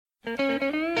You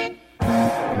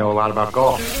know a lot about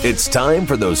golf. It's time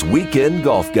for those weekend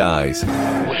golf guys.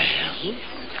 Well,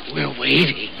 we're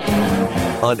waiting.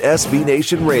 On SB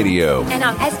Nation Radio. And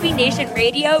on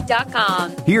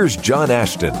SBNationRadio.com. Here's John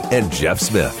Ashton and Jeff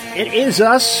Smith. It is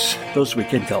us, those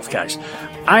weekend golf guys.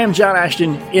 I am John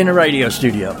Ashton in a radio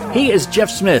studio. He is Jeff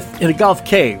Smith in a golf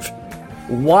cave.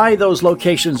 Why those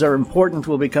locations are important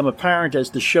will become apparent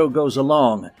as the show goes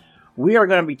along. We are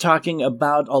going to be talking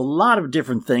about a lot of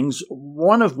different things,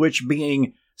 one of which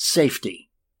being safety.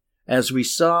 As we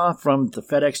saw from the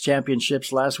FedEx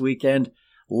Championships last weekend,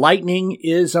 lightning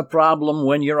is a problem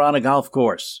when you're on a golf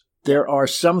course. There are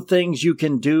some things you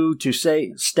can do to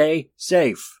stay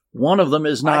safe. One of them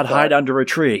is not hide under a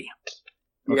tree.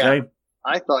 Okay? Yeah,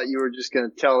 I thought you were just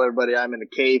going to tell everybody I'm in a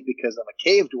cave because I'm a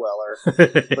cave dweller.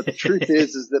 But the truth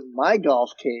is that my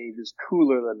golf cave is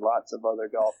cooler than lots of other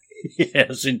golf caves.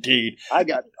 Yes, indeed. I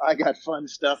got fun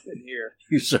stuff in here.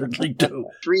 You certainly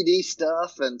do. 3D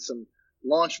stuff and some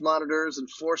launch monitors and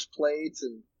force plates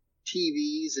and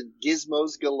TVs and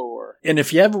gizmos galore. And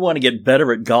if you ever want to get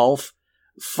better at golf,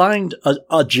 find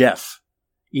a Jeff.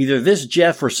 Either this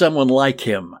Jeff or someone like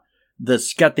him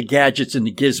that's got the gadgets and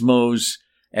the gizmos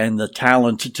and the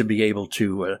talent to be able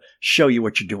to show you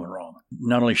what you're doing wrong.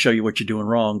 Not only show you what you're doing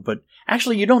wrong, but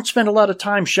actually you don't spend a lot of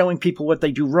time showing people what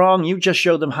they do wrong. You just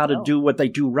show them how to do what they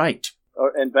do right.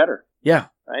 And better. Yeah.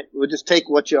 Right? We'll just take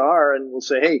what you are and we'll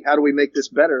say, hey, how do we make this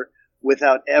better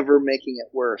without ever making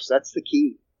it worse? That's the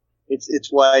key.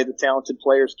 It's why the talented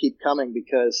players keep coming,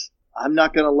 because I'm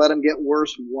not going to let them get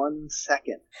worse 1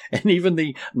 second. And even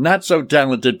the not so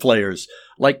talented players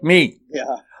like me.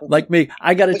 Yeah. Like me.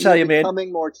 I got to tell you, man.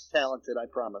 Becoming more talented, I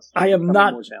promise. I am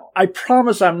not. I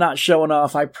promise I'm not showing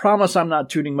off. I promise I'm not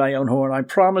tooting my own horn. I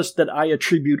promise that I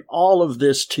attribute all of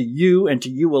this to you and to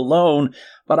you alone.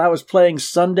 But I was playing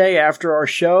Sunday after our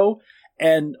show,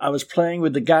 and I was playing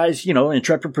with the guys,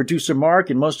 intrepid producer Mark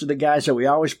and most of the guys that we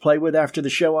always play with after the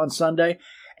show on Sunday.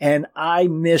 And I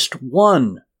missed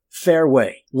one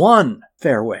fairway,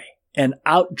 and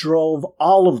outdrove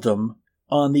all of them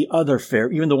on the other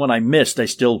fair. Even the one I missed, I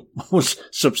still was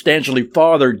substantially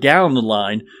farther down the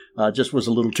line, just was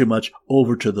a little too much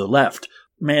over to the left.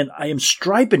 Man, I am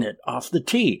striping it off the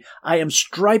tee. I am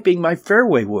striping my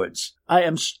fairway woods. I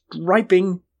am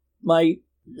striping my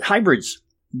hybrids.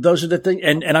 Those are the things,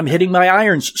 and I'm hitting my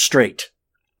irons straight.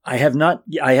 I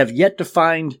have yet to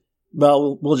find,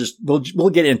 well, we'll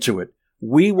get into it.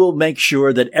 We will make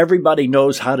sure that everybody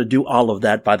knows how to do all of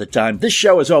that by the time this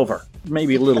show is over.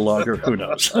 Maybe a little longer, who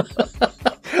knows.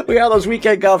 We are those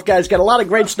weekend golf guys. Got a lot of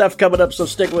great stuff coming up, so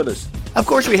stick with us. Of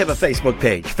course, we have a Facebook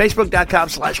page,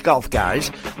 facebook.com/golf guys.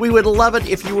 We would love it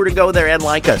if you were to go there and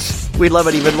like us. We'd love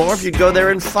it even more if you'd go there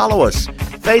and follow us,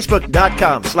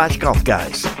 facebook.com/golf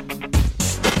guys.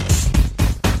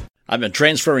 I've been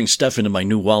transferring stuff into my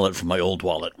new wallet from my old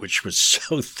wallet, which was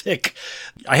so thick.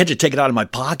 I had to take it out of my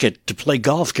pocket to play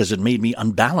golf because it made me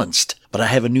unbalanced. But I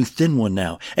have a new thin one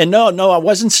now. And no, I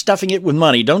wasn't stuffing it with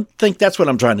money. Don't think that's what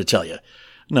I'm trying to tell you.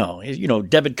 No,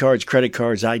 debit cards, credit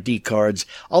cards, ID cards,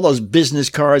 all those business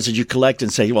cards that you collect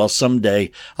and say, well, someday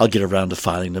I'll get around to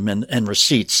filing them, and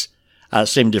receipts.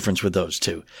 Same difference with those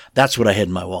two. That's what I had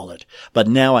in my wallet. But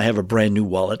now I have a brand new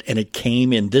wallet, and it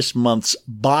came in this month's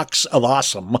Box of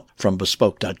Awesome from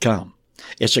bespoke.com.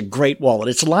 It's a great wallet.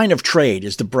 Its line of trade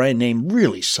is the brand name,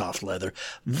 really soft leather,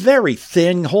 very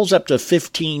thin, holds up to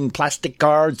 15 plastic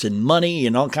cards and money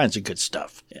and all kinds of good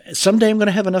stuff. Someday I'm going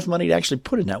to have enough money to actually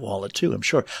put in that wallet too, I'm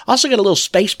sure. Also got a little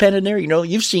space pen in there.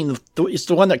 You've seen it's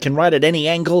the one that can write at any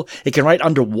angle. It can write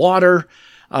underwater.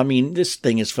 I mean, this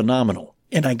thing is phenomenal.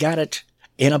 And I got it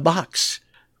in a box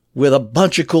with a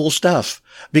bunch of cool stuff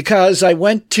because I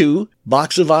went to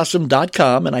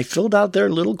boxofawesome.com and I filled out their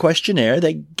little questionnaire.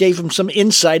 They gave them some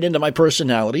insight into my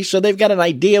personality, so they've got an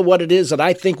idea what it is that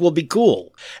I think will be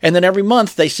cool. And then every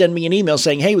month they send me an email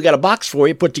saying, hey, we got a box for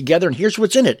you put together and here's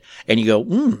what's in it. And you go,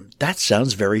 that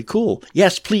sounds very cool.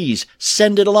 Yes, please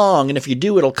send it along. And if you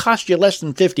do, it'll cost you less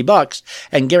than $50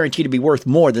 and guarantee to be worth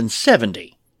more than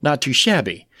 $70. Not too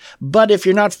shabby. But if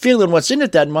you're not feeling what's in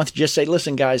it that month, just say,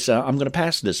 listen, guys, I'm going to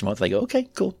pass this month. I go, okay,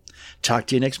 cool. Talk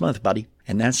to you next month, buddy.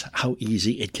 And that's how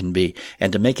easy it can be.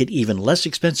 And to make it even less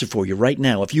expensive for you right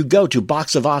now, if you go to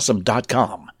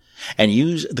boxofawesome.com and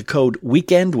use the code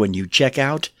WEEKEND when you check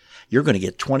out, you're going to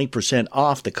get 20%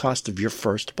 off the cost of your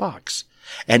first box.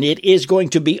 And it is going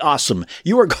to be awesome.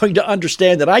 You are going to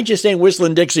understand that I just ain't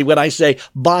whistling Dixie when I say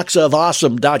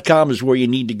boxofawesome.com is where you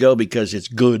need to go because it's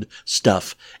good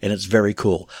stuff and it's very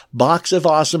cool.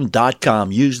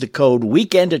 Boxofawesome.com. Use the code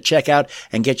WEEKEND at checkout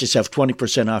and get yourself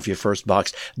 20% off your first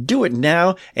box. Do it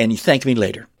now and you thank me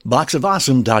later.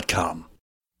 Boxofawesome.com.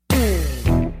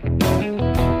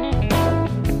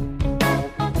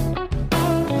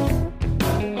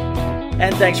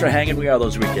 And thanks for hanging. We are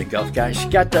those weekend golf guys.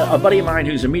 Got a buddy of mine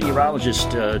who's a meteorologist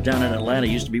down in Atlanta.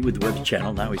 Used to be with the Weather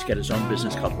Channel. Now he's got his own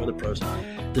business called Weather Pros.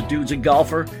 The dude's a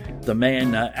golfer. The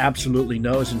man absolutely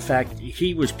knows. In fact,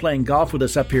 he was playing golf with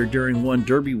us up here during one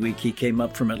Derby week. He came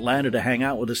up from Atlanta to hang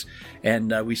out with us,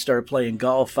 and we started playing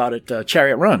golf out at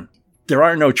Chariot Run. There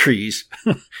are no trees.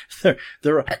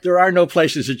 there are no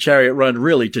places at Chariot Run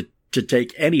really to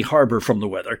take any harbor from the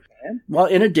weather. Well,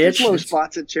 in a ditch. There's low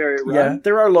spots at Chariot Run. Yeah,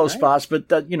 there are low spots,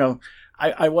 but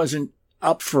I wasn't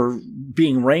up for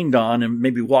being rained on and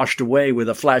maybe washed away with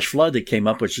a flash flood that came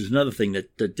up, which is another thing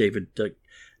that David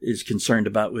is concerned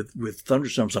about with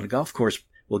thunderstorms on a golf course.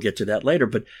 We'll get to that later.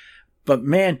 But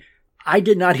man, I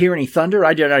did not hear any thunder.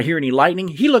 I did not hear any lightning.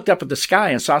 He looked up at the sky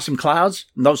and saw some clouds.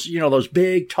 And those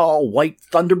big, tall, white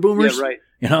thunder boomers. Yeah, right.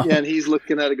 Yeah, and he's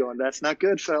looking at it going, "That's not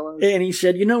good, fellas." And he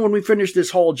said, when we finish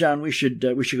this hole, John, we should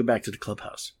go back to the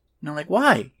clubhouse. And I'm like,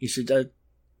 why? He said,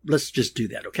 let's just do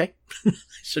that, okay? I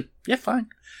said, yeah, fine.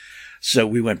 So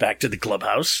we went back to the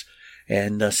clubhouse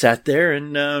and sat there.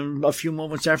 And a few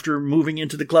moments after moving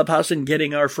into the clubhouse and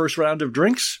getting our first round of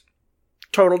drinks,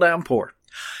 total downpour.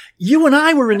 You and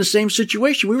I were in the same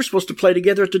situation. We were supposed to play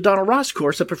together at the Donald Ross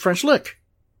course up at French Lick.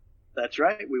 That's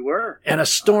right, we were. And a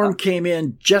storm came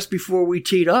in just before we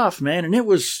teed off, man. And it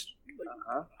was,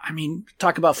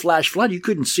 talk about flash flood. You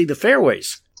couldn't see the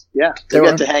fairways. Yeah, we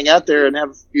got to hang out there and have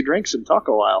a few drinks and talk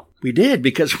a while. We did,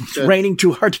 because it was raining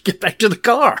too hard to get back to the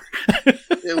car.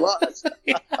 It was.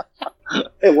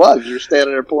 It was. You're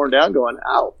standing there pouring down going,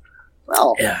 ow.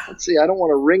 Well, let's see. I don't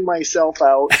want to wring myself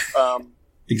out.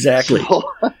 Exactly.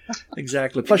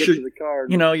 Exactly. Plus, car.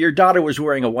 Your daughter was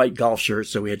wearing a white golf shirt,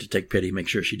 so we had to take pity, make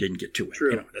sure she didn't get too wet.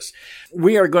 True.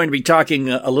 We are going to be talking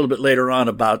a little bit later on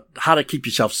about how to keep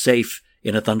yourself safe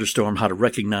in a thunderstorm, how to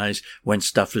recognize when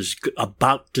stuff is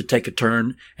about to take a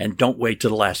turn, and don't wait to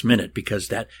the last minute, because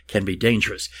that can be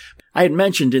dangerous. I had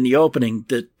mentioned in the opening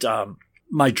that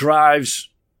my drives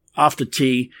off the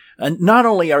tee, and not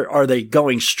only are they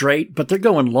going straight, but they're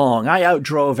going long. I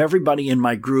outdrove everybody in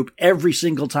my group every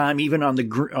single time, even on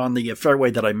the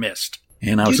fairway that I missed.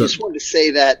 And I just wanted to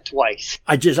say that twice.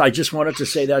 I just wanted to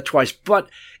say that twice, but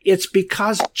it's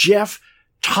because Jeff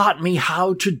taught me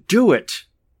how to do it.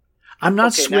 I'm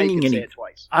not swinging any.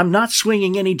 I'm not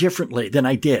swinging any differently than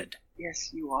I did.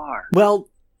 Yes, you are. Well,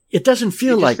 it doesn't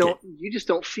feel like it. You just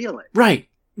don't feel it. Right.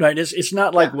 Right. It's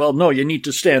not like, well, no, you need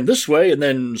to stand this way and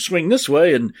then swing this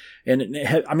way. And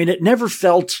it never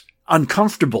felt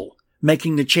uncomfortable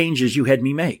making the changes you had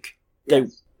me make.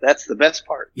 Yes, that's the best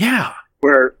part. Yeah.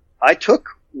 Where I took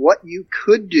what you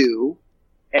could do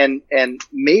and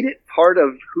made it part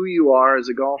of who you are as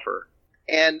a golfer.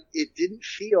 And it didn't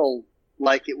feel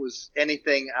like it was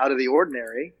anything out of the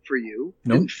ordinary for you.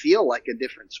 Nope. Didn't feel like a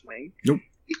different swing. Nope.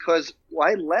 Because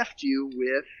I left you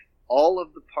with all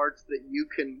of the parts that you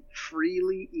can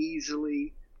freely,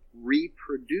 easily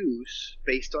reproduce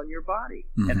based on your body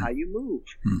and how you move.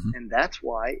 Mm-hmm. And that's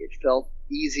why it felt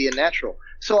easy and natural.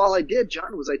 So all I did,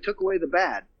 John, was I took away the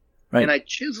bad. Right. And I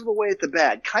chiseled away at the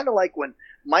bad. Kind of like when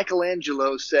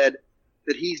Michelangelo said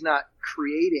that he's not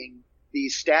creating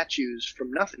these statues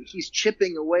from nothing. He's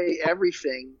chipping away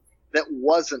everything that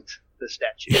wasn't the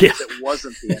statue, that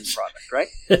wasn't the end product, right?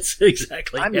 That's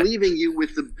exactly. I'm leaving you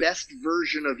with the best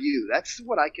version of you. That's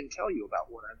what I can tell you about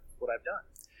what I've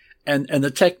done. And the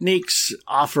techniques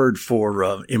offered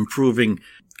for improving,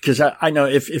 because I know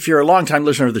if you're a longtime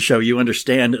listener of the show, you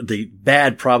understand the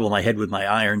bad problem I had with my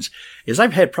irons is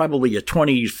I've had probably a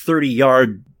 20, 30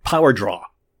 yard power draw.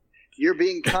 You're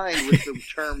being kind with the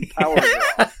term power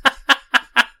draw.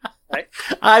 Right?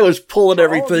 I was pulling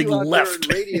everything left.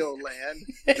 In radio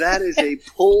land, that is a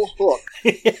pull hook,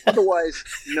 otherwise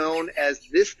known as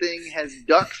this thing has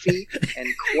duck feet and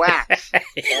quacks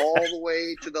all the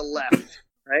way to the left.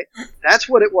 Right? That's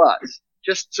what it was.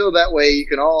 Just so that way you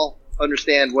can all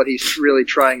understand what he's really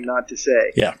trying not to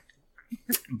say. Yeah.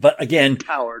 But again,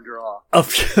 power draw.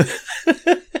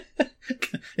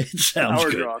 It sounds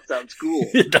power good. Draw sounds cool.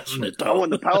 It doesn't it? I won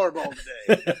the Powerball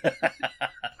today.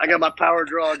 I got my power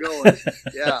draw going.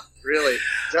 Yeah, really.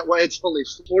 Is that why it's only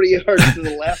 40 yards to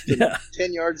the left and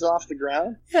 10 yards off the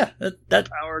ground? Yeah, that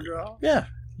power draw. Yeah.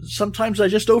 Sometimes I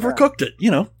just overcooked it,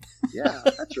 Yeah,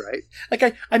 that's right.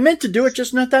 Like I meant to do it,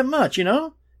 just not that much,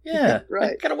 Yeah,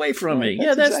 right. Get away from me.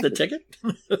 That's the ticket.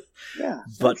 Yeah,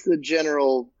 that's the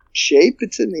general shape.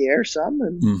 It's in the air some,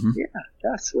 and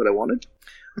that's what I wanted.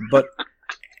 But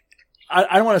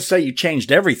I don't want to say you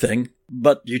changed everything,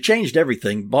 but you changed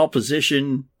everything. Ball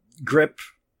position, grip,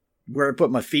 where I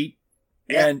put my feet,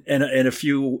 and a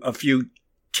few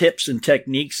tips and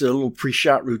techniques, a little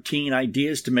pre-shot routine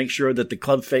ideas to make sure that the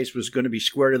club face was going to be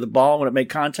square to the ball when it made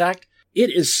contact. it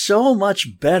is so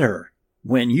much better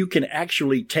when you can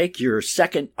actually take your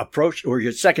second approach or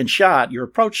your second shot, your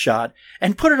approach shot,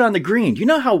 and put it on the green. Do you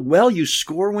know how well you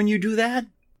score when you do that?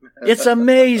 It's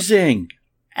amazing.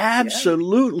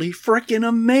 Absolutely freaking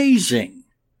amazing.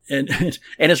 And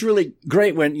it's really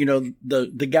great when,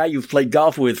 the guy you've played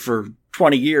golf with for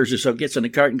 20 years or so gets in the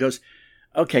cart and goes,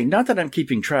 okay, not that I'm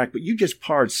keeping track, but you just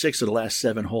parred 6 of the last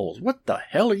 7 holes. What the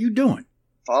hell are you doing?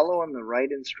 Following the right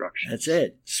instructions. That's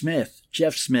it. Smith,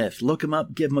 Jeff Smith. Look him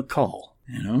up, give him a call,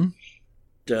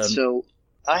 So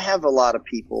I have a lot of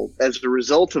people, as a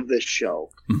result of this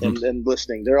show and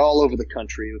listening, they're all over the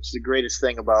country, which is the greatest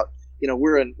thing about,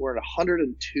 we're in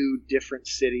 102 different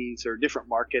cities or different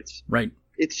markets. Right.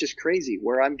 It's just crazy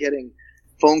where I'm getting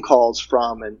phone calls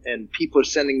from and people are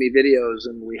sending me videos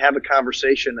and we have a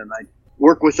conversation and I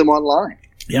work with them online.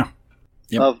 Yeah.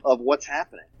 Yep. Of what's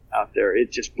happening out there.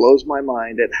 It just blows my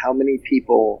mind at how many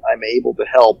people I'm able to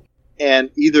help, and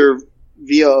either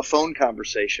via a phone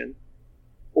conversation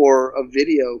or a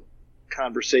video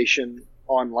conversation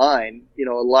online,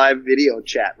 a live video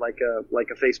chat, like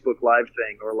a Facebook Live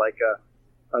thing or like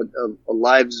a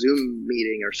live Zoom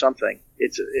meeting or something.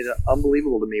 It's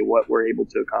unbelievable to me what we're able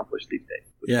to accomplish these days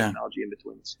with technology in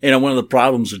between. One of the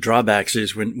problems, the drawbacks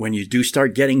is when you do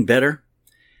start getting better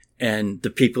and the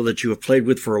people that you have played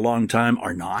with for a long time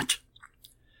are not,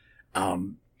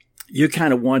 you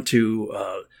kind of want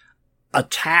to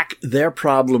attack their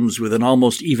problems with an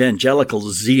almost evangelical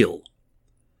zeal.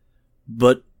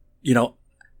 But,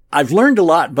 I've learned a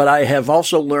lot, but I have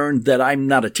also learned that I'm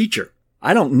not a teacher.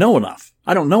 I don't know enough.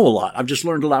 I don't know a lot. I've just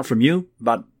learned a lot from you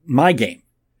about my game.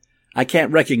 I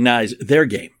can't recognize their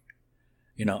game.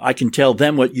 I can tell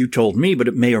them what you told me, but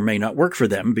it may or may not work for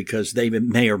them because they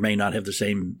may or may not have the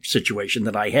same situation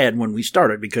that I had when we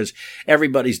started, because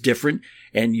everybody's different.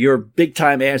 And your big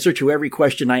time answer to every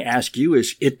question I ask you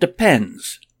is, it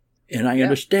depends. And I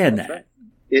understand that. Right.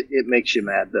 It makes you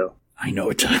mad though. I know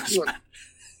it does.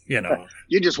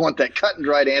 You just want that cut and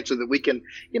dried answer that we can,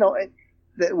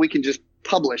 that we can just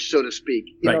publish, so to speak.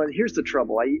 And here's the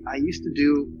trouble. I used to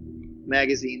do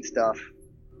magazine stuff.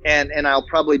 And I'll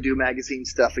probably do magazine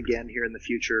stuff again here in the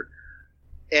future.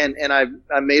 And I've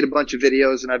made a bunch of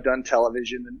videos and I've done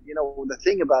television. And, the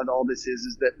thing about all this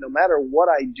is that no matter what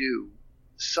I do,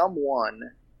 someone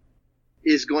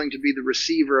is going to be the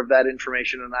receiver of that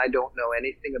information. And I don't know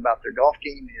anything about their golf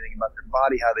game, anything about their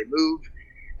body, how they move.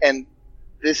 And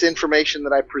this information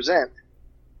that I present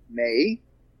may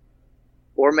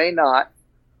or may not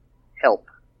help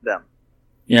them.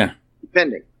 Yeah.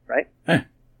 Depending, right?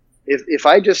 If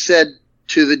I just said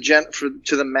to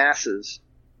the masses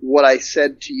what I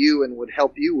said to you and would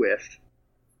help you with,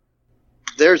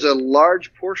 there's a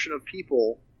large portion of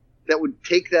people that would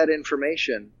take that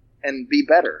information and be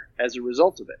better as a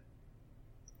result of it.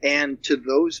 And to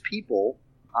those people,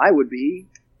 I would be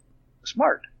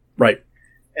smart. Right.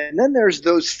 And then there's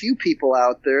those few people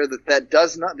out there that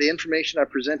does not, the information I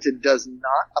presented does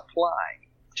not apply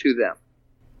to them.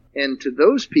 And to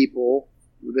those people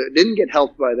that didn't get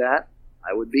helped by that,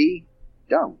 I would be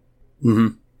dumb. Mm-hmm.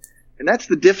 And that's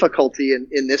the difficulty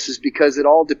in this, is because it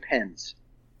all depends.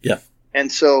 Yeah.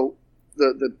 And so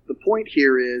the point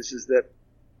here is that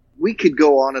we could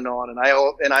go on, and I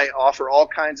offer all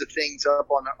kinds of things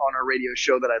up on our radio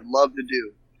show that I'd love to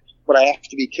do, but I have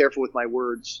to be careful with my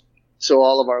words so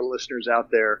all of our listeners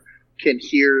out there can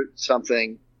hear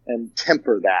something and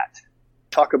temper that.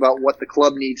 Talk about what the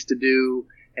club needs to do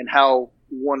and how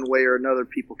one way or another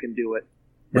people can do it.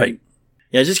 Right.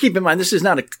 Yeah, just keep in mind, this is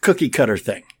not a cookie cutter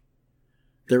thing.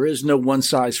 There is no one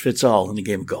size fits all in the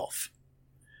game of golf.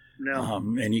 No.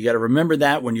 And you got to remember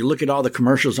that when you look at all the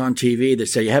commercials on TV that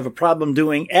say you have a problem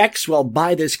doing X, well,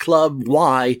 buy this club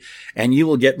Y and you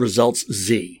will get results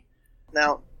Z.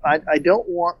 Now, I don't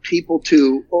want people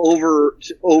to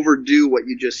overdo what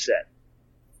you just said.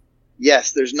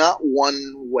 Yes, there's not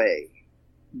one way,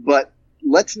 but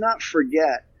let's not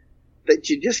forget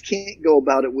that you just can't go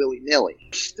about it willy-nilly.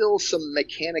 There's still some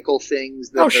mechanical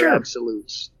things that are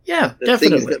absolutes. Yeah, the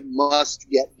definitely. Things that must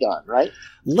get done, right?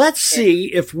 Let's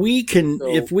see if we can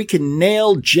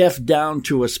nail Jeff down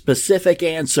to a specific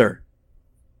answer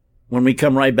when we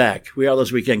come right back. We are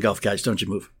those weekend golf guys. Don't you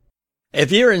move.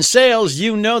 If you're in sales,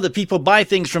 you know that people buy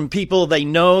things from people they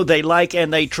know, they like,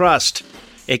 and they trust.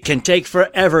 It can take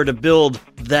forever to build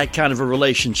that kind of a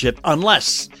relationship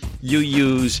unless you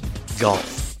use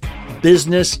golf.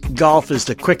 Business golf is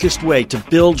the quickest way to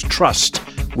build trust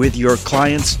with your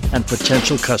clients and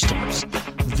potential customers.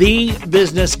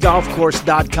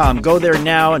 TheBusinessGolfCourse.com. Go there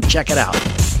now and check it out.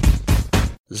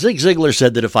 Zig Ziglar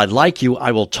said that if I like you,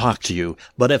 I will talk to you.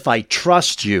 But if I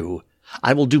trust you,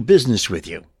 I will do business with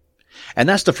you. And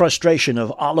that's the frustration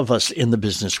of all of us in the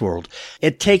business world.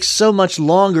 It takes so much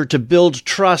longer to build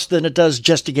trust than it does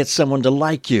just to get someone to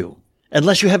like you,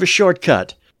 unless you have a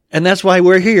shortcut. And that's why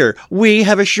we're here. We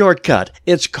have a shortcut.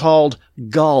 It's called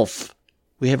golf.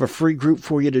 We have a free group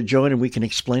for you to join, and we can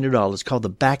explain it all. It's called the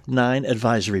Back Nine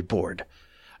Advisory Board.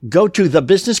 Go to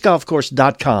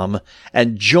thebusinessgolfcourse.com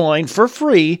and join for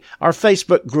free our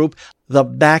Facebook group, the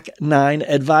Back Nine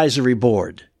Advisory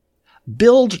Board.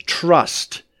 Build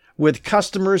trust with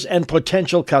customers and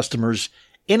potential customers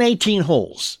in 18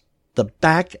 holes. The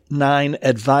Back Nine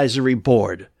Advisory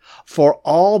Board for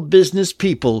all business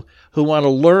people who want to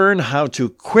learn how to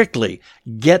quickly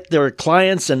get their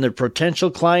clients and their potential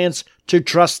clients to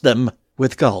trust them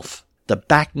with golf. The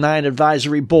Back Nine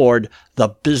Advisory Board,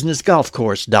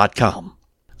 thebusinessgolfcourse.com.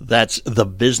 That's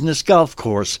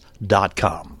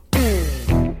thebusinessgolfcourse.com.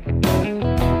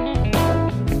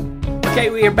 Okay,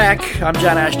 we are back. I'm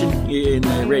John Ashton in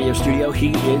the radio studio.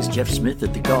 He is Jeff Smith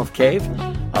at the Golf Cave.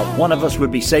 One of us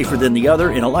would be safer than the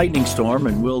other in a lightning storm,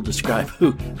 and we'll describe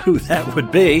who that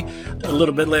would be a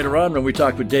little bit later on when we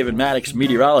talk with David Maddox,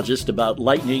 meteorologist, about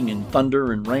lightning and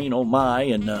thunder and rain, oh my,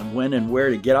 and when and where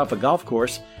to get off a golf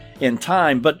course in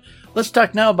time. But let's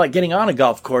talk now about getting on a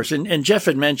golf course. And Jeff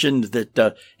had mentioned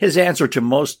that his answer to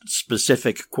most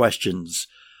specific questions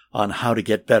on how to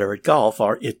get better at golf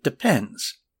are, it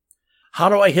depends. How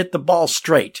do I hit the ball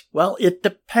straight? Well, it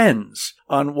depends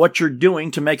on what you're doing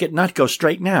to make it not go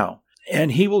straight now.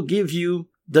 And he will give you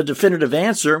the definitive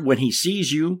answer when he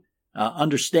sees you,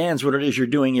 understands what it is you're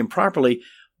doing improperly.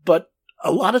 But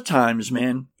a lot of times,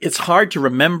 man, it's hard to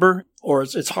remember, or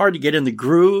it's hard to get in the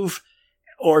groove,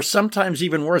 or sometimes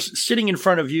even worse, sitting in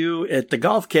front of you at the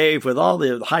golf cave with all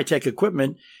the high-tech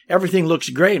equipment, everything looks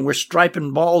great, and we're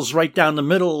striping balls right down the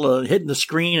middle, hitting the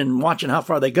screen and watching how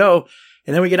far they go.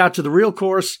 And then we get out to the real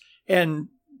course, and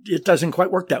it doesn't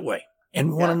quite work that way. And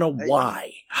we want to know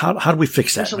why. How do we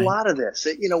fix that? There's a lot of this.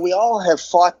 We all have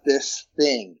fought this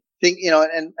thing.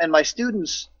 And my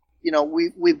students,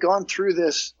 we've gone through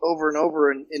this over and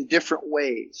over in different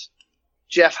ways.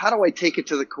 Jeff, how do I take it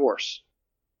to the course?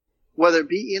 Whether it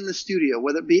be in the studio,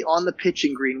 whether it be on the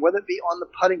pitching green, whether it be on the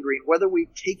putting green, whether we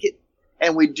take it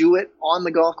and we do it on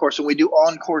the golf course and we do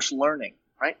on-course learning,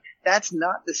 right? That's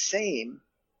not the same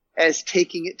as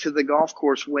taking it to the golf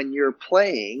course when you're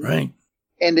playing. Right.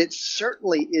 And it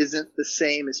certainly isn't the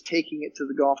same as taking it to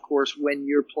the golf course when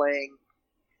you're playing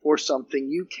for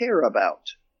something you care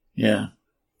about. Yeah.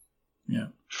 Yeah.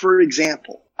 For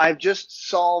example, I've just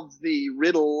solved the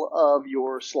riddle of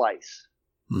your slice.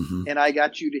 Mm-hmm. And I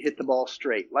got you to hit the ball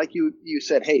straight. Like you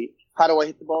said, hey, how do I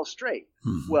hit the ball straight?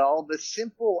 Mm-hmm. Well, the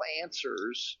simple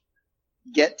answers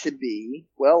get to be,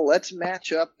 well, let's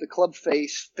match up the club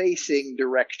face facing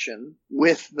direction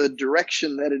with the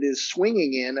direction that it is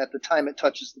swinging in at the time it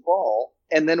touches the ball,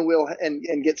 and then we'll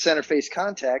and get center face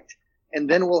contact, and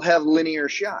then we'll have linear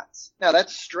shots. Now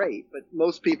that's straight, but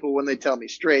most people, when they tell me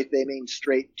straight, they mean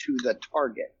straight to the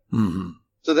target. Mm-hmm.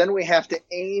 So then we have to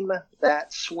aim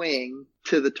that swing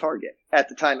to the target at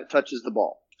the time it touches the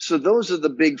ball. So those are the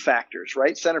big factors,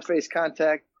 right? Center face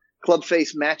contact, club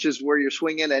face matches where you're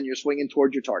swinging, and you're swinging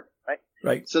toward your target, right?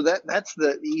 Right. So that's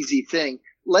the easy thing.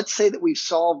 Let's say that we've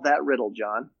solved that riddle,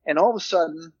 John, and all of a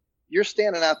sudden you're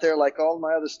standing out there like all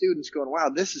my other students going, wow,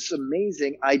 this is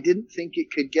amazing. I didn't think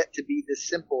it could get to be this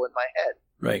simple in my head.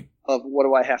 Right. Of what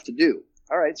do I have to do?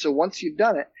 All right. So once you've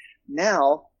done it,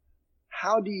 now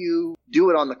how do you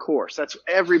do it on the course? That's what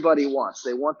everybody wants.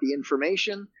 They want the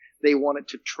information. They want it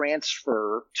to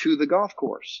transfer to the golf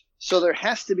course. So there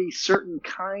has to be certain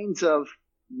kinds of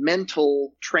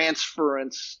mental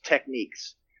transference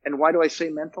techniques. And why do I say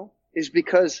mental? Is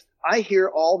because I hear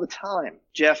all the time,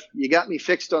 Jeff, you got me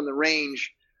fixed on the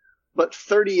range, but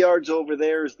 30 yards over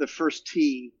there is the first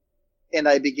tee, and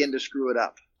I begin to screw it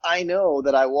up. I know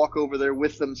that I walk over there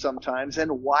with them sometimes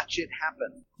and watch it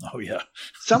happen. Oh, yeah.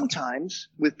 Sometimes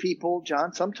with people,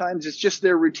 John, sometimes it's just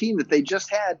their routine that they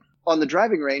just had on the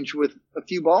driving range with a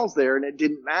few balls there, and it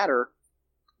didn't matter.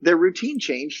 Their routine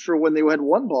changed for when they had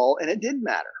one ball, and it didn't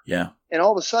matter. Yeah. And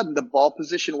all of a sudden, the ball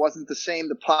position wasn't the same.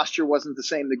 The posture wasn't the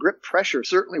same. The grip pressure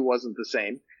certainly wasn't the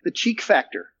same. The cheek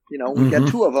factor, we got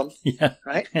two of them, yeah.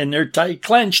 Right? And they're tight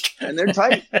clenched. And they're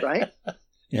tight, right?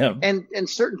 Yeah. And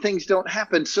certain things don't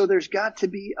happen. So there's got to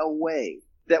be a way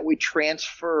that we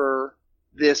transfer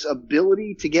this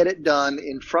ability to get it done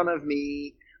in front of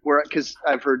me, because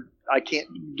I can't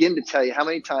begin to tell you how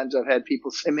many times I've had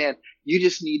people say, man, you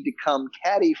just need to come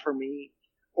caddy for me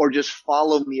or just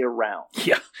follow me around.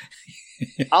 Yeah.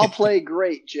 I'll play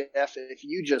great, Jeff, if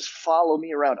you just follow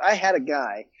me around. I had a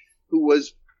guy who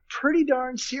was pretty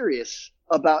darn serious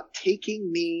about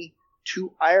taking me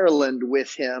to Ireland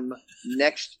with him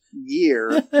next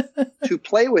year to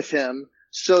play with him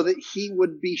so that he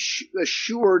would be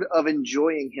assured of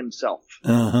enjoying himself.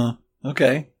 Uh-huh.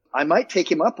 Okay. I might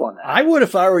take him up on that. I would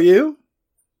if I were you.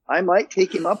 I might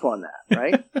take him up on that,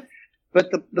 right?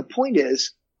 But the point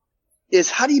is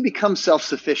how do you become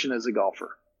self-sufficient as a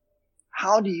golfer?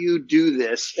 How do you do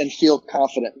this and feel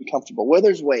confident and comfortable? Well,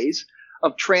 there's ways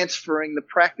of transferring the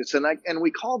practice. And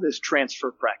we call this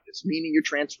transfer practice, meaning you're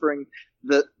transferring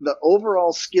the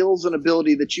overall skills and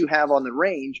ability that you have on the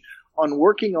range on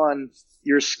working on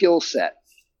your skill set.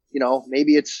 You know,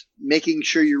 maybe it's making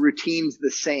sure your routine's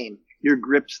the same, your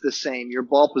grip's the same, your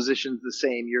ball position's the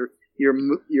same,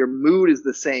 your mood is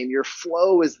the same, your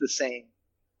flow is the same.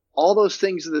 All those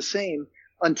things are the same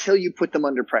until you put them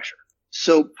under pressure.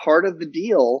 So part of the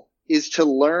deal is to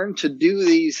learn to do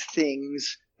these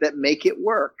things that make it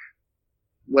work,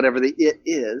 whatever the it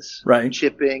is, right?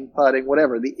 Chipping, putting,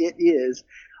 whatever the it is,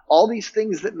 all these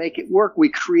things that make it work, we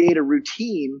create a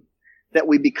routine that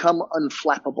we become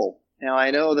unflappable. Now,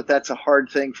 I know that that's a hard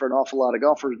thing for an awful lot of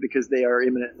golfers because they are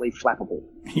imminently flappable.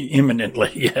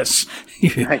 Imminently, yes.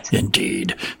 Right.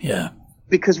 Indeed, yeah.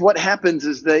 Because what happens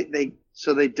is they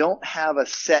don't have a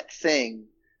set thing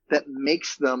that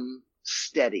makes them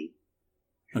steady.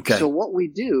 Okay. So what we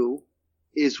do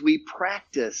is we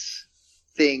practice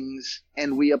things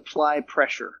and we apply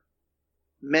pressure,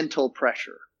 mental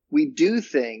pressure. We do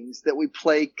things that we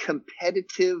play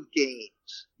competitive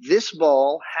games. This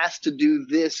ball has to do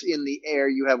this in the air.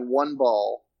 You have one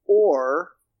ball,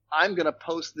 or I'm going to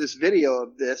post this video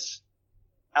of this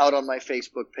out on my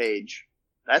Facebook page.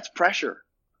 That's pressure.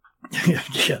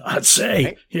 Yeah, I'd say.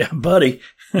 Right? Yeah, buddy.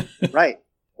 Right.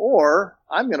 Or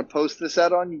I'm going to post this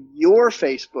out on your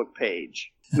Facebook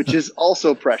page, which is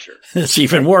also pressure. It's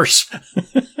even worse.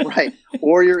 Right.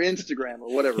 Or your Instagram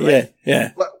or whatever. Right? Yeah,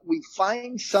 yeah. But we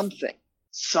find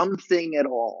something at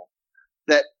all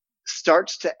that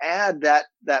starts to add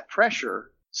that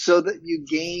pressure so that you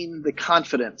gain the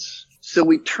confidence. So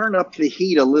we turn up the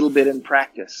heat a little bit in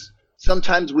practice.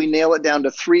 Sometimes we nail it down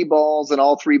to 3 balls and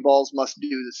all 3 balls must do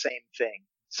the same thing.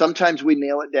 Sometimes we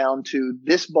nail it down to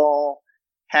this ball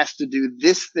has to do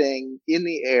this thing in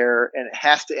the air and it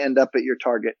has to end up at your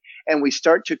target. And we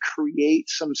start to create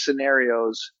some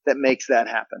scenarios that makes that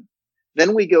happen.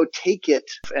 Then we go take it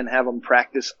and have them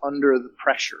practice under the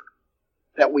pressure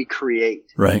that we create.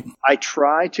 Right. I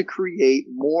try to create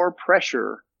more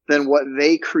pressure than what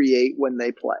they create when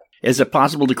they play. Is it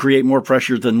possible to create more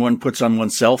pressure than one puts on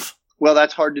oneself? Well,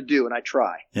 that's hard to do, and I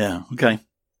try. Yeah. Okay.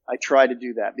 I try to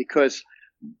do that because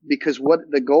what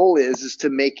the goal is to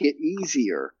make it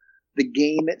easier. The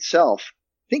game itself.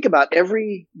 Think about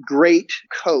every great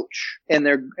coach and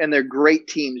their great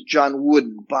teams, John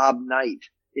Wooden, Bob Knight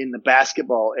in the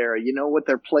basketball era. You know what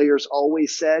their players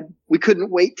always said? We couldn't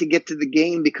wait to get to the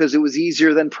game because it was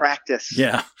easier than practice.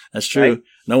 Yeah, that's true. Right?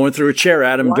 No one threw a chair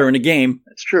at them during the game.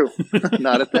 That's true.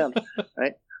 Not at them,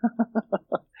 right?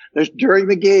 During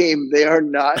the game, they are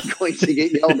not going to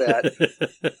get yelled at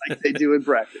like they do in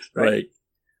practice. Right.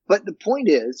 But the point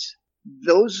is,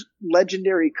 those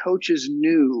legendary coaches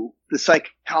knew the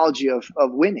psychology of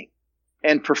winning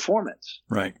and performance.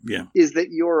 Right. Yeah. Is that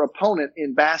your opponent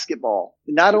in basketball,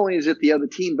 not only is it the other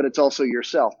team, but it's also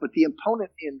yourself. But the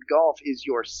opponent in golf is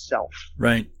yourself.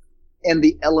 Right. And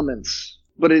the elements,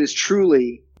 but it is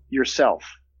truly yourself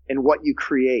and what you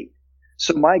create.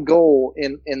 So my goal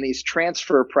in these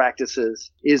transfer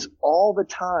practices is all the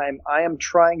time I am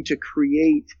trying to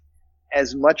create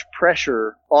as much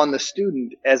pressure on the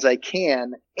student as I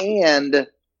can and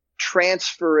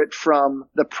transfer it from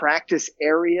the practice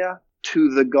area to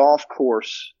the golf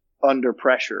course under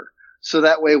pressure. So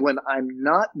that way when I'm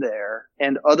not there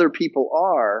and other people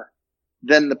are,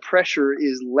 then the pressure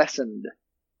is lessened.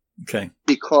 Okay.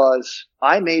 Because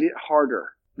I made it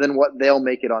harder than what they'll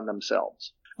make it on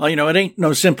themselves. Well, it ain't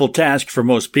no simple task for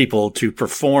most people to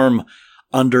perform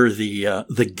under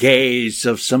the gaze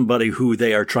of somebody who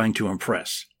they are trying to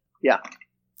impress. Yeah,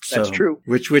 that's true.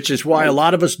 Which is why a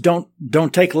lot of us don't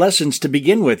take lessons to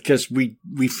begin with, because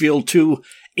we feel too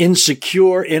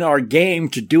insecure in our game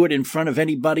to do it in front of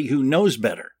anybody who knows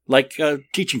better, like a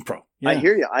teaching pro. Yeah. I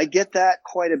hear you. I get that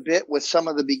quite a bit with some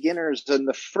of the beginners. And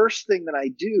the first thing that I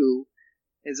do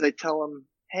is I tell them,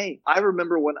 hey, I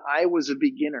remember when I was a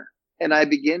beginner. And I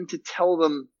begin to tell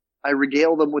them, I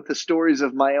regale them with the stories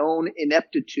of my own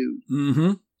ineptitude.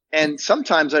 Mm-hmm. And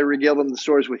sometimes I regale them the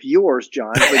stories with yours,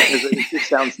 John, because it just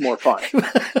sounds more fun.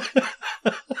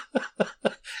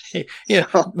 Yeah,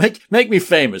 so, make me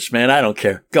famous, man. I don't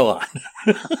care. Go on.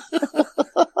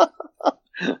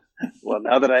 Well,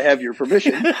 now that I have your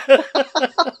permission.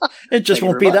 It just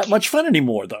won't be that much fun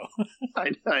anymore, though.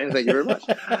 I thank you very much.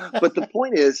 But the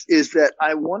point is that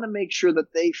I want to make sure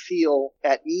that they feel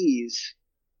at ease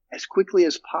as quickly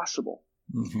as possible,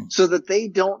 so that they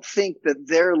don't think that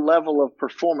their level of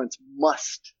performance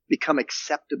must become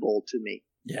acceptable to me.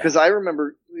 Because I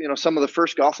remember, some of the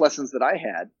first golf lessons that I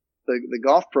had, the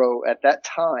golf pro at that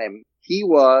time, he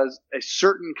was a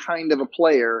certain kind of a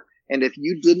player. And if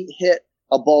you didn't hit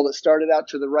a ball that started out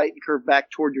to the right and curved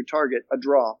back toward your target, a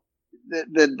draw,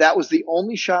 that was the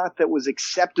only shot that was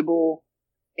acceptable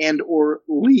and or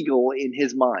legal in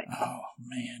his mind. Oh,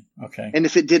 man. Okay. And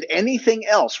if it did anything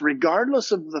else,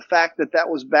 regardless of the fact that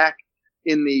was back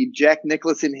in the Jack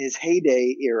Nicklaus in his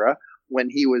heyday era when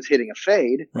he was hitting a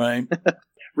fade, right?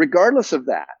 Regardless of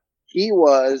that, he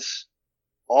was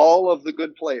all of the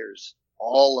good players,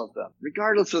 all of them,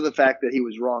 regardless of the fact that he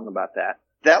was wrong about that.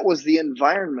 That was the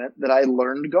environment that I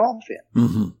learned golf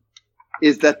in,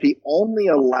 is that the only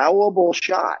allowable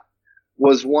shot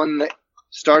was one that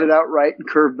started out right and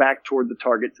curved back toward the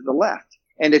target to the left.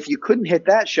 And if you couldn't hit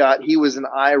that shot, he was an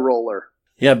eye roller.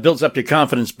 Yeah, it builds up your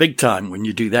confidence big time when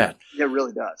you do that. It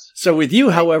really does. So with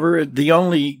you, however, the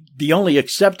only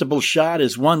acceptable shot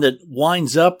is one that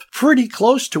winds up pretty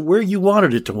close to where you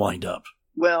wanted it to wind up.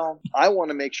 Well, I want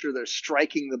to make sure they're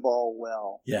striking the ball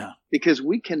well. Yeah. Because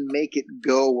we can make it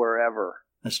go wherever.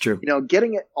 That's true.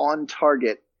 Getting it on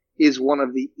target is one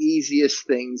of the easiest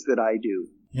things that I do.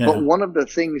 Yeah. But one of the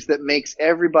things that makes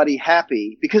everybody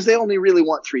happy, because they only really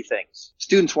want three things.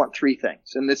 Students want three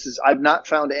things. And I've not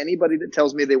found anybody that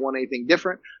tells me they want anything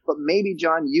different. But maybe,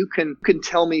 John, you can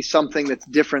tell me something that's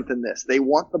different than this. They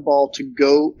want the ball to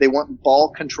go. They want ball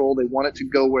control. They want it to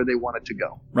go where they want it to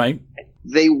go. Right.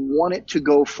 They want it to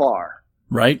go far.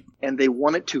 Right. And they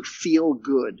want it to feel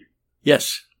good.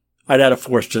 Yes. I'd add a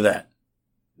fourth to that.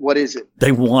 What is it?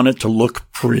 They want it to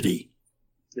look pretty.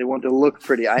 They want to look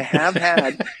pretty. I have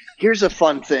had, here's a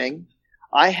fun thing.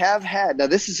 Now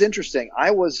this is interesting.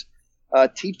 I was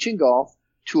teaching golf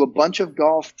to a bunch of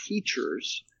golf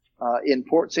teachers in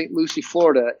Port St. Lucie,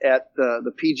 Florida at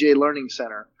the PGA Learning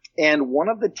Center. And one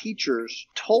of the teachers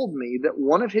told me that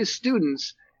one of his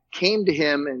students came to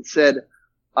him and said,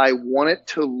 I want it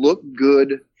to look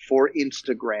good for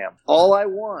Instagram. All I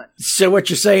want. So what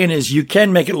you're saying is you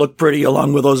can make it look pretty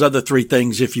along with those other three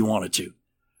things if you wanted to,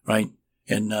 right?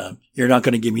 And you're not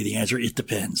going to give me the answer. It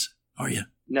depends, are you?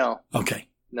 No. Okay.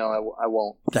 No, I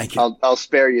won't. Thank you. I'll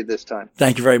spare you this time.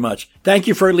 Thank you very much. Thank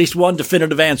you for at least one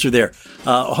definitive answer there.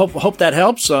 Hope that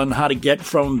helps on how to get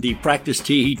from the practice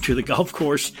tee to the golf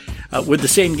course with the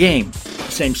same game,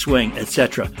 same swing,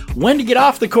 etc. When to get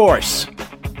off the course.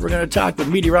 We're going to talk with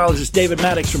meteorologist David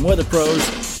Maddox from Weather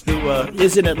Pros, who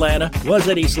is in Atlanta, was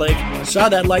at East Lake, saw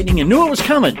that lightning and knew it was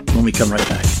coming when we come right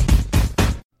back.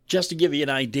 Just to give you an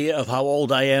idea of how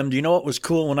old I am, do you know what was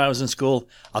cool when I was in school?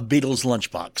 A Beatles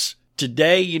lunchbox.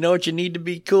 Today, you know what you need to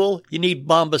be cool? You need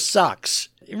Bombas socks.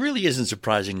 It really isn't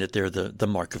surprising that they're the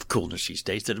mark of coolness these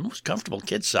days. They're the most comfortable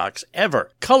kids' socks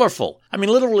ever. Colorful. I mean,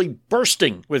 literally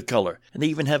bursting with color. And they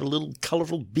even have a little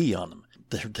colorful bee on them.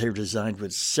 They're designed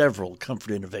with several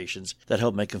comfort innovations that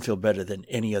help make them feel better than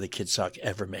any other kid's sock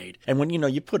ever made. And when,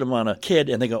 you put them on a kid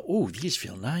and they go, ooh, these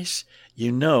feel nice,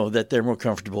 you know that they're more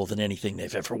comfortable than anything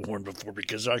they've ever worn before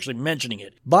because they're actually mentioning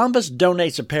it. Bombas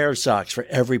donates a pair of socks for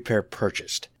every pair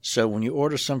purchased. So when you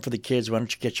order some for the kids, why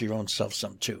don't you get your own self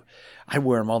some too? I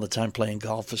wear them all the time playing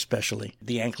golf, especially.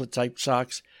 The anklet type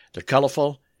socks, they're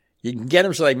colorful. You can get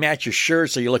them so they match your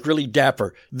shirt so you look really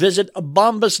dapper. Visit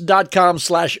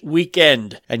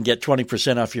bombas.com/weekend and get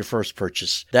 20% off your first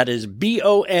purchase. That is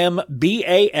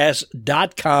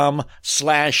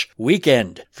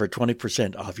bombas.com/weekend for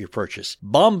 20% off your purchase.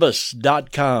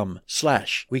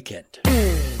 bombas.com/weekend.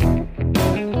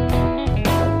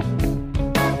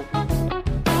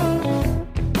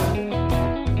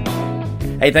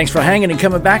 Hey, thanks for hanging and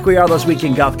coming back. We are those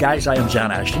Weekend Golf Guys. I am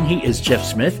John Ashton. He is Jeff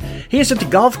Smith. He is at the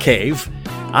Golf Cave.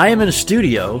 I am in a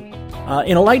studio.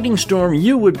 In a lightning storm,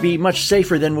 you would be much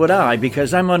safer than would I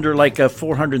because I'm under like a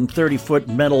 430-foot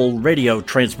metal radio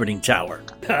transmitting tower.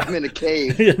 I'm in a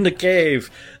cave. In the cave.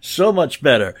 So much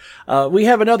better. We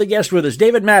have another guest with us,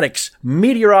 David Maddox,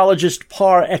 meteorologist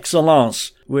par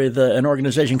excellence with an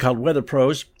organization called Weather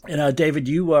Pros. And David,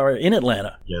 you are in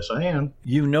Atlanta. Yes, I am.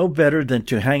 You know better than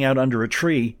to hang out under a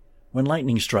tree when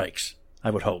lightning strikes,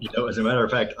 I would hope. As a matter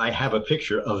of fact, I have a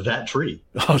picture of that tree.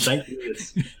 Oh, thank you.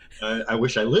 I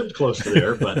wish I lived close to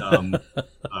there, but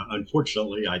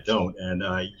unfortunately I don't. And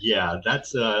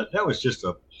that was just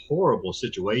a horrible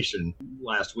situation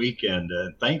last weekend.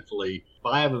 Thankfully,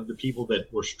 5 of the people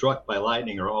that were struck by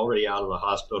lightning are already out of the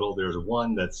hospital. There's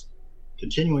one that's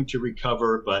continuing to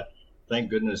recover, but thank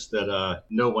goodness that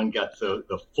no one got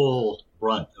the full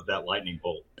brunt of that lightning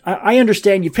bolt. I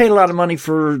understand you paid a lot of money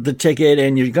for the ticket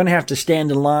and you're going to have to stand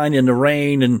in line in the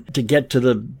rain and to get to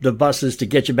the buses to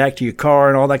get you back to your car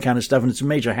and all that kind of stuff. And it's a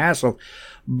major hassle.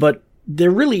 But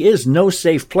there really is no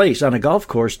safe place on a golf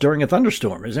course during a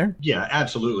thunderstorm, is there? Yeah,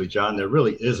 absolutely, John. There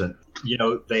really isn't.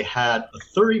 They had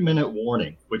a 30-minute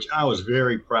warning, which I was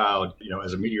very proud.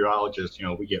 As a meteorologist,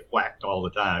 we get whacked all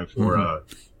the time for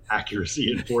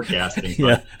accuracy in forecasting.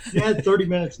 But they had 30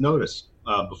 minutes notice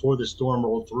before the storm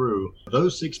rolled through.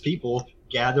 Those 6 people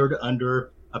gathered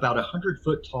under about a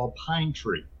 100-foot tall pine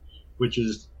tree, which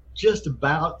is just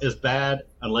about as bad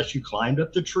unless you climbed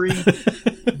up the tree to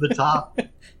the top.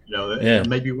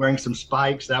 Maybe wearing some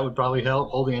spikes, that would probably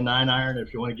help. Holding a 9-iron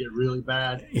if you want to get really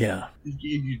bad. Yeah.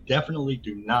 You definitely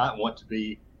do not want to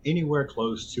be anywhere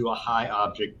close to a high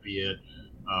object, be it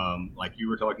like you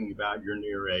were talking about, you're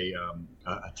near a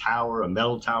tower, a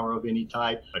metal tower of any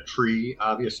type, a tree,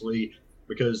 obviously,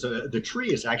 because the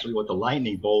tree is actually what the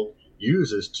lightning bolt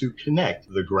uses to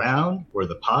connect the ground where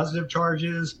the positive charge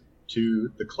is to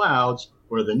the clouds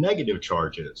where the negative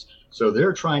charge is. So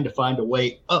they're trying to find a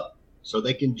way up so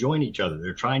they can join each other.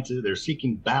 They're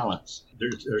seeking balance.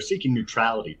 They're seeking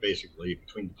neutrality, basically,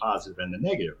 between the positive and the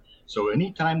negative. So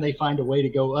anytime they find a way to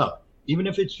go up, even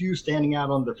if it's you standing out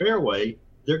on the fairway,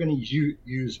 they're going to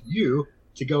use you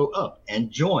to go up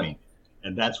and join.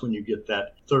 And that's when you get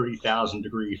that 30,000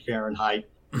 degree Fahrenheit,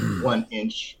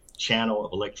 1-inch channel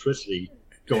of electricity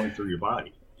going through your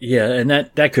body. Yeah, and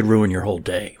that could ruin your whole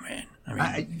day, man.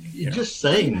 I mean, just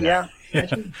saying that. Yeah.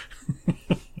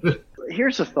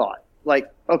 Here's a thought.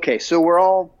 Okay, so we're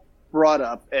all brought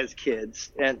up as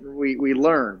kids, and we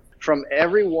learn from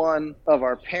every one of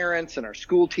our parents and our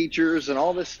school teachers and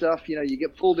all this stuff. You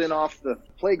get pulled in off the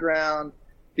playground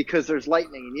because there's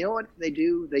lightning. And you know what they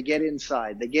do? They get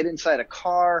inside. They get inside a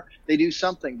car. They do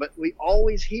something. But we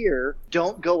always hear,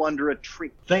 don't go under a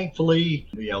tree. Thankfully,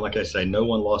 like I say, no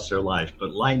one lost their life.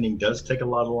 But lightning does take a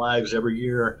lot of lives every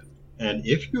year. And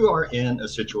if you are in a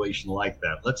situation like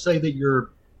that, let's say that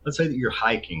you're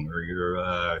hiking or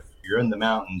you're in the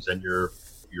mountains and you're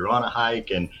on a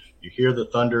hike and you hear the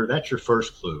thunder. That's your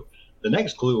first clue. The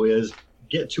next clue is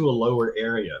get to a lower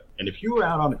area. And if you were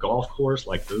out on a golf course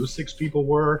like those 6 people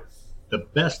were, the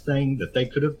best thing that they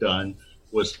could have done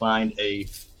was find a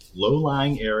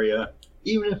low-lying area,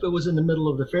 even if it was in the middle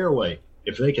of the fairway.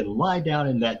 If they can lie down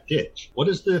in that ditch, what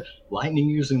is the lightning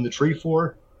using the tree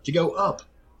for? To go up.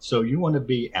 So you want to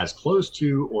be as close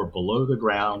to or below the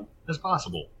ground as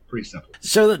possible. Pretty simple.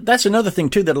 So that's another thing,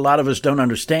 too, that a lot of us don't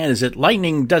understand is that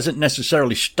lightning doesn't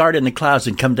necessarily start in the clouds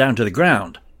and come down to the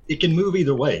ground. It can move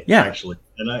either way, yeah. Actually.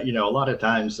 And, a lot of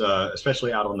times,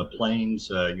 especially out on the plains,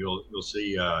 you'll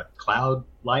see cloud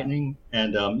lightning.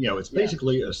 And, it's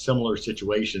basically a similar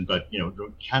situation. But,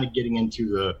 kind of getting into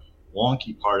the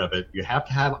wonky part of it, you have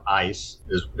to have ice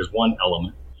is one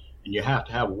element, and you have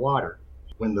to have water.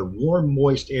 When the warm,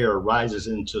 moist air rises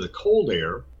into the cold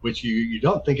air, which you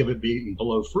don't think of it being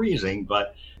below freezing,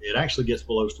 but it actually gets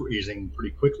below freezing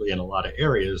pretty quickly in a lot of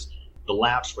areas. The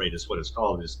lapse rate is what it's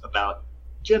called, is about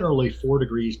generally 4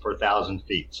 degrees per 1,000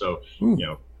 feet. So,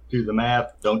 do the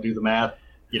math, don't do the math,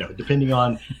 depending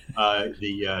on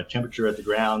the temperature at the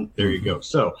ground, there you go.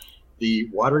 So the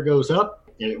water goes up,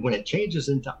 and when it changes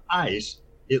into ice,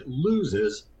 it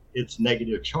loses its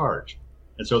negative charge.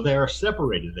 And so they are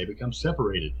separated. They become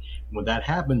separated. When that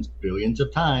happens billions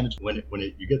of times, when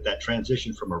you get that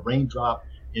transition from a raindrop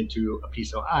into a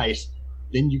piece of ice,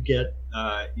 then you get,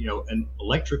 an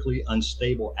electrically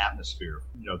unstable atmosphere.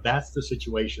 That's the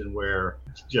situation where,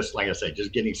 just like I said,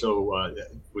 just getting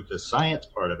with the science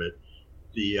part of it,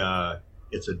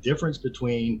 it's a difference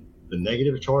between the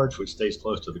negative charge, which stays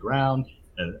close to the ground,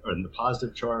 and the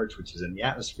positive charge, which is in the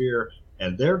atmosphere,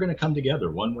 and they're going to come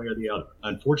together one way or the other.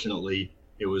 Unfortunately,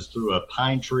 it was through a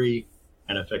pine tree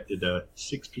and affected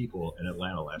 6 people in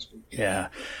Atlanta last week. Yeah.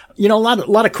 A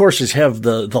lot of courses have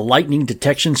the lightning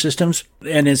detection systems.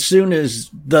 And as soon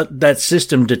as that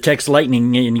system detects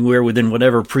lightning anywhere within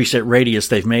whatever preset radius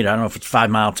they've made, I don't know if it's 5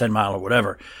 mile, 10 mile or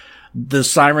whatever, the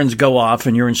sirens go off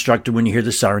and you're instructed when you hear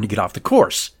the siren to get off the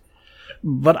course.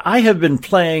 But I have been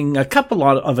playing a couple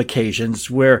of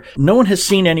occasions where no one has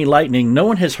seen any lightning, no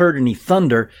one has heard any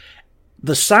thunder.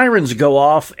 The sirens go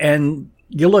off and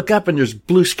you look up and there's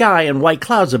blue sky and white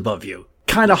clouds above you.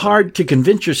 Kind of hard to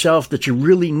convince yourself that you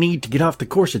really need to get off the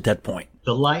course at that point.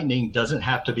 The lightning doesn't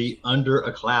have to be under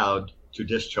a cloud to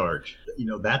discharge.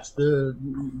 That's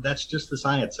just the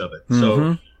science of it. Mm-hmm.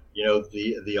 So,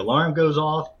 the alarm goes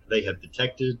off. They have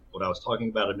detected what I was talking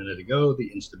about a minute ago, the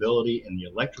instability in the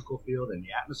electrical field in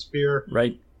the atmosphere.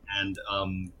 Right. And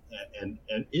and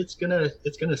it's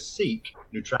gonna seek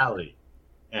neutrality.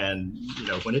 And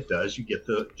when it does, you get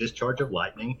the discharge of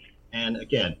lightning. And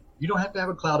again, you don't have to have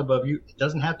a cloud above you. It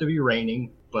doesn't have to be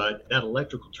raining, but that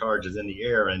electrical charge is in the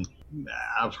air. And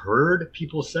I've heard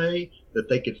people say that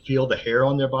they could feel the hair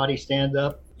on their body stand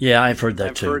up. Yeah, I've heard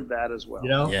that too. I've heard that as well.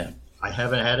 Yeah. I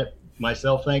haven't had it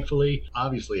myself, thankfully.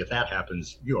 Obviously, if that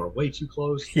happens, you are way too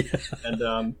close. Yeah.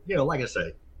 And, like I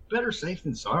say, better safe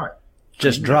than sorry.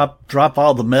 Just drop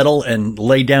all the metal and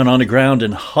lay down on the ground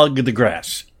and hug the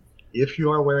grass. If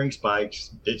you are wearing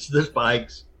spikes, ditch the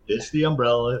spikes, ditch the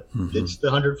umbrella, ditch the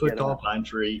 100-foot tall pine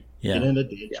tree, get in a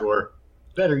ditch, or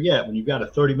better yet, when you've got a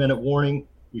 30-minute warning,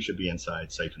 you should be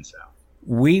inside safe and sound.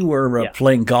 We were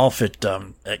playing golf at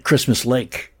Christmas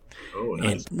Lake. Oh,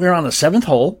 nice. And we're on the 7th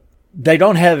hole. They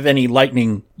don't have any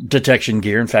lightning detection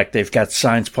gear. In fact, they've got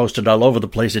signs posted all over the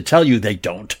place that tell you they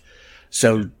don't.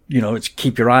 So, it's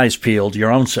keep your eyes peeled,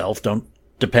 your own self. Don't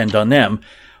depend on them.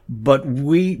 But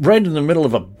we, right in the middle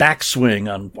of a backswing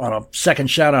on a second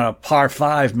shot on a par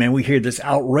 5, man, we hear this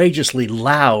outrageously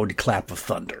loud clap of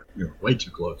thunder. You're way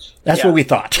too close. That's what we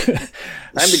thought. Time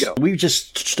to go. We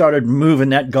just started moving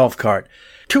that golf cart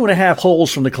 2.5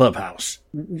 holes from the clubhouse.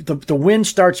 The wind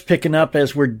starts picking up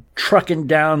as we're trucking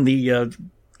down the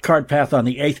cart path on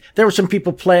the 8th. There were some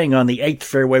people playing on the 8th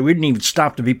fairway. We didn't even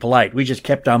stop to be polite. We just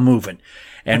kept on moving.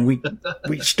 And we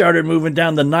started moving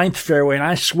down the 9th fairway, and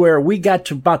I swear we got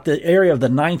to about the area of the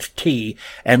 9th tee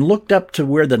and looked up to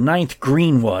where the 9th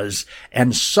green was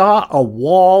and saw a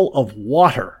wall of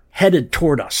water headed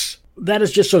toward us. That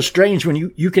is just so strange when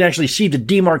you can actually see the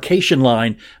demarcation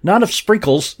line, not of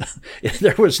sprinkles.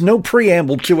 There was no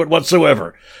preamble to it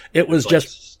whatsoever. It was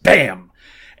just bam.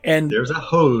 And there's a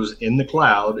hose in the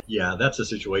cloud. Yeah, that's a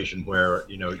situation where,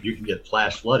 you can get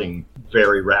flash flooding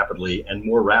very rapidly and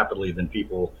more rapidly than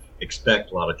people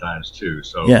expect a lot of times too.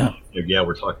 So,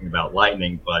 we're talking about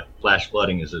lightning, but flash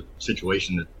flooding is a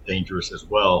situation that's dangerous as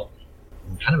well.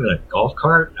 Kind of in a golf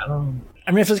cart, I don't know. I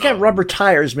mean, if it's got rubber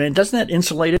tires, man, doesn't that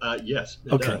insulate it? Yes,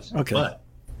 it does. Okay. But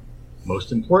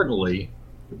most importantly,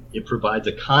 it provides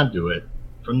a conduit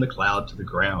from the cloud to the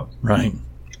ground. Right.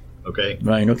 Okay.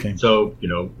 Right. Okay. So,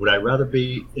 would I rather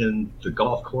be in the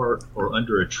golf cart or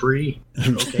under a tree?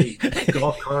 Okay.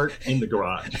 Golf cart in the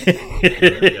garage.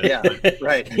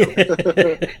 Right.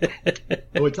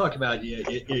 But we talk about,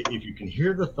 if you can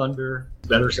hear the thunder,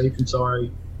 better safe than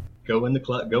sorry. Go in the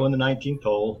 19th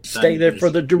hole. Stay there for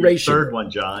the duration. Third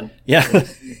one, John. Yeah.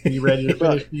 Be ready to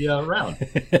finish the round.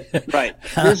 Right.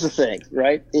 Here's the thing,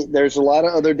 right? There's a lot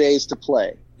of other days to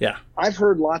play. Yeah. I've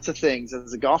heard lots of things.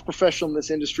 As a golf professional in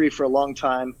this industry for a long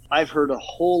time, I've heard a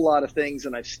whole lot of things,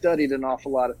 and I've studied an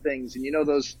awful lot of things. And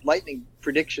those lightning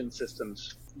prediction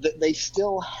systems, they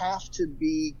still have to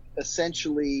be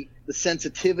essentially, the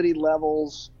sensitivity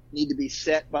levels need to be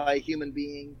set by a human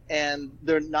being, and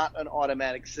they're not an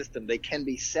automatic system. They can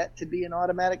be set to be an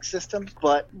automatic system,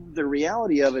 but the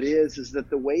reality of it is that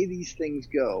the way these things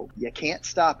go, you can't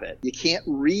stop it. You can't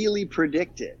really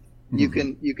predict it. You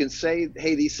can say,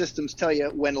 hey, these systems tell you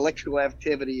when electrical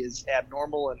activity is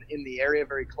abnormal and in the area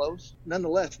very close.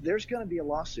 Nonetheless, there's going to be a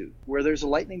lawsuit. Where there's a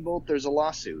lightning bolt, there's a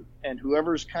lawsuit. And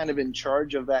whoever's kind of in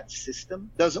charge of that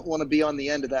system doesn't want to be on the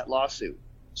end of that lawsuit.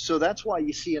 So that's why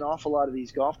you see an awful lot of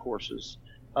these golf courses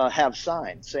have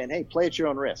signs saying, hey, play at your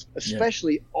own risk,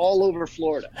 especially all over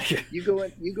Florida. You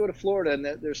go to Florida, and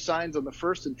there's signs on the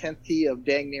 1st and 10th tee of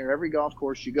dang near every golf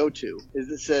course you go to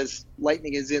that says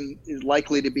lightning is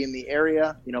likely to be in the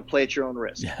area, play at your own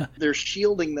risk. Yeah. They're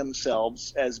shielding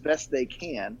themselves as best they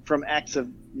can from acts of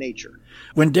nature.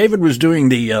 When David was doing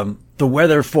the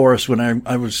weather for us, when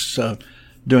I was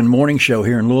doing morning show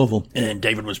here in Louisville, and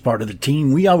David was part of the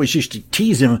team, we always used to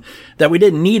tease him that we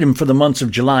didn't need him for the months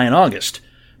of July and August,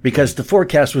 because the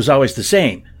forecast was always the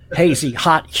same. Hazy,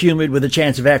 hot, humid, with a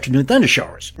chance of afternoon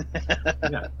thundershowers.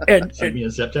 And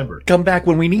in September. Come back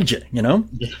when we need you, Yeah.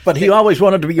 But he always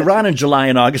wanted to be around in July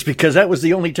and August because that was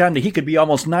the only time that he could be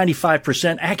almost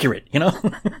 95% accurate, Don't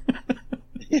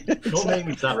make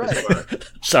me stop this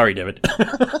part. Sorry, David.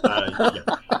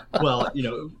 Well,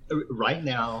 right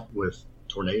now with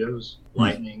tornadoes,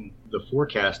 lightning, the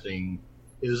forecasting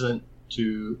isn't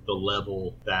to the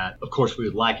level that, of course, we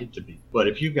would like it to be. But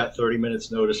if you've got 30 minutes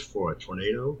notice for a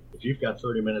tornado, if you've got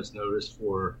 30 minutes notice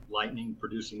for lightning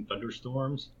producing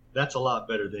thunderstorms, that's a lot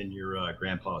better than your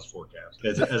grandpa's forecast.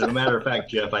 As a matter of fact,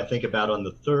 Jeff, I think about on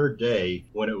the third day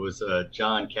when it was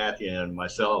John, Kathy, and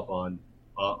myself on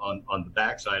the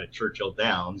backside at Churchill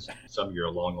Downs some year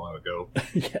long ago,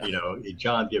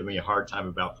 John gave me a hard time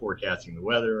about forecasting the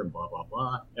weather and blah, blah,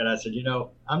 blah. And I said,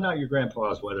 I'm not your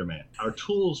grandpa's weatherman. Our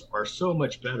tools are so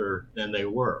much better than they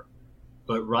were.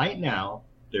 But right now,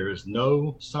 There is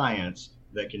no science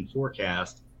that can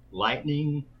forecast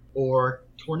lightning or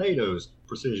tornadoes,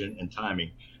 precision and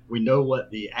timing. We know what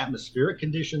the atmospheric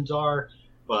conditions are,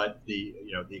 but the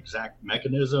exact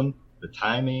mechanism, the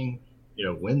timing,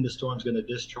 when the storm's going to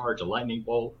discharge a lightning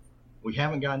bolt, we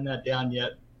haven't gotten that down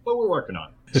yet, but we're working on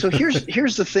it. So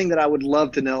here's the thing that I would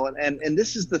love to know, and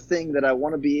this is the thing that I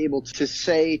want to be able to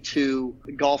say to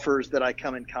golfers that I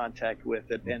come in contact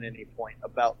with at any point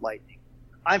about lightning.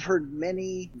 I've heard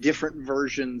many different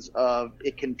versions of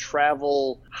it can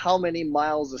travel how many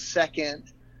miles a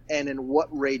second and in what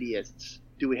radius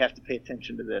do we have to pay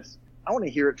attention to this. I want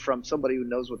to hear it from somebody who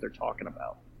knows what they're talking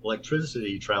about.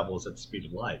 Electricity travels at the speed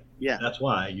of light. Yeah. That's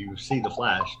why you see the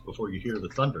flash before you hear the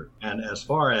thunder. And as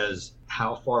far as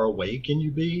how far away can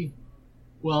you be,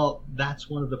 well,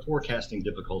 that's one of the forecasting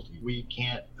difficulties. We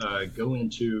can't go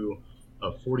into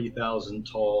a 40,000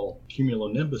 tall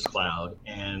cumulonimbus cloud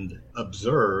and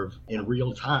observe in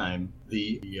real time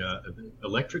the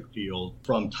electric field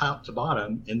from top to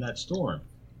bottom in that storm.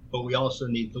 But we also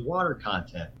need the water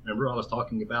content. Remember I was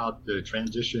talking about the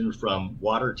transition from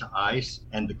water to ice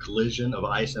and the collision of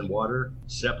ice and water,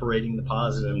 separating the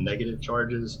positive and negative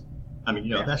charges. I mean,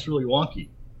 that's really wonky.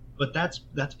 But that's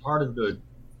part of the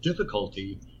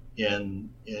difficulty in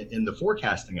the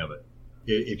forecasting of it.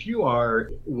 If you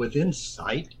are within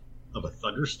sight of a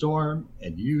thunderstorm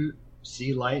and you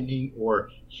see lightning or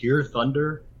hear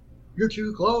thunder, you're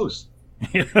too close.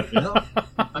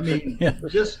 I mean,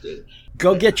 just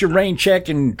go get your rain check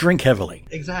and drink heavily.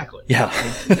 Exactly. Yeah.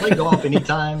 Play golf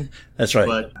anytime. That's right.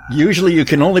 But usually you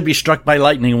can only be struck by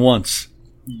lightning once.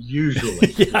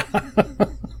 Usually. Yeah.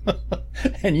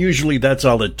 And usually that's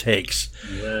all it takes.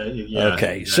 Yeah,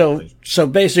 okay. Exactly. So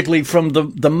basically from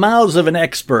the mouths of an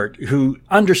expert who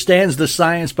understands the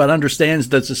science, but understands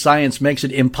that the science makes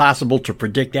it impossible to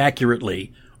predict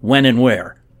accurately when and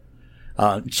where.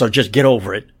 So just get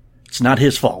over it. It's not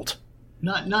his fault.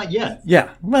 Not yet.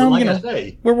 Yeah. Well, like I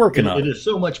say, we're working on it. It is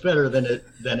so much better than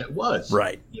it was.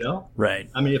 Right. Right.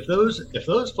 I mean, if those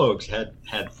folks had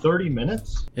 30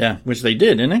 minutes. Yeah, which they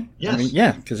did, didn't they? Yes. I mean,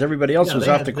 yeah, because everybody else was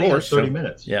off the course. They had 30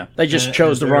 minutes. Yeah. They just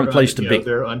chose the wrong place to be.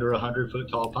 They're under a 100-foot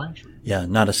tall pine tree. Yeah,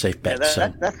 not a safe bet.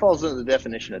 That falls into the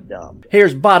definition of dumb.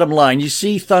 Here's bottom line. You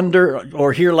see thunder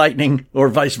or hear lightning or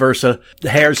vice versa. The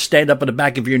hairs stand up at the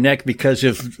back of your neck because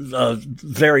of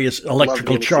various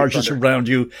electrical charges around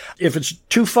you. If it's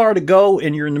too far to go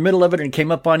and you're in the middle of it and it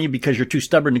came up on you because you're too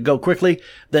stubborn to go quickly,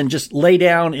 then just lay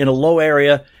down in a low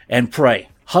area and pray.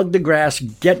 Hug the grass,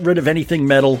 get rid of anything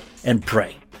metal, and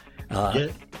pray.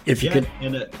 Get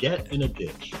in a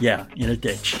ditch. Yeah, in a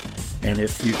ditch. And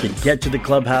if you can get to the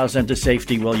clubhouse and to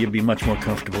safety, well, you'll be much more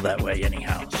comfortable that way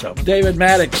anyhow. So, David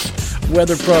Maddox,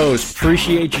 Weather Pros,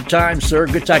 appreciate your time, sir.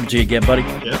 Good talking to you again, buddy.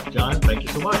 Yeah, John, thank you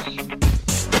so much.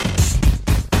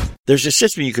 There's a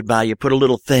system you could buy. You put a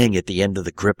little thing at the end of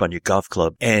the grip on your golf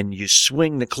club, and you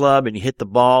swing the club and you hit the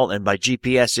ball, and by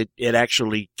GPS, it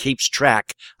actually keeps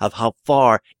track of how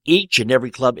far each and every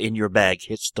club in your bag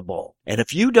hits the ball. And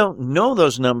if you don't know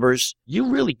those numbers, you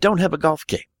really don't have a golf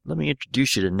game. Let me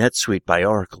introduce you to NetSuite by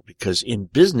Oracle, because in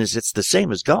business, it's the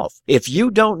same as golf. If you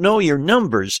don't know your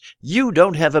numbers, you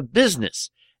don't have a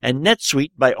business. And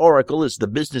NetSuite by Oracle is the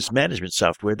business management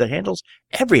software that handles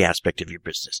every aspect of your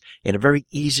business in a very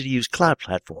easy-to-use cloud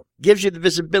platform. Gives you the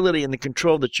visibility and the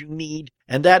control that you need,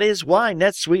 and that is why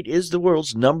NetSuite is the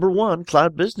world's #1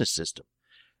 cloud business system.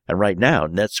 And right now,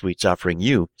 NetSuite's offering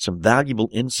you some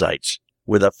valuable insights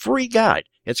with a free guide.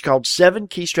 It's called 7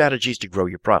 Key Strategies to Grow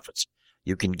Your Profits.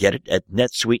 You can get it at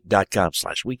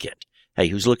netsuite.com/weekend. Hey,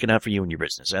 who's looking out for you and your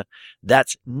business, huh?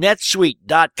 That's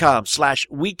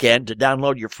netsuite.com/weekend to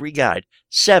download your free guide,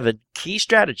 7 Key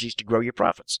Strategies to Grow Your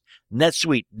Profits.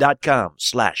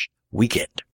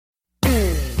 netsuite.com/weekend.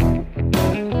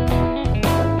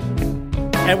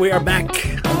 And we are back.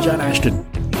 I'm John Ashton.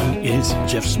 He is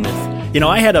Jeff Smith.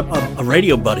 I had a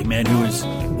radio buddy, man, who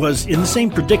was in the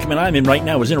same predicament I'm in right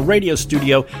now. Was in a radio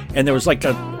studio, and there was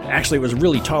actually it was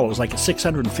really tall. It was like a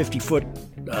 650-foot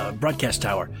broadcast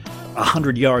tower,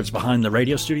 100 yards behind the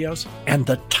radio studios. And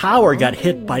the tower got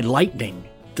hit by lightning.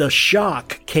 The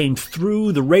shock came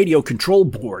through the radio control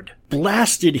board,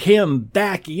 blasted him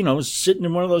back, sitting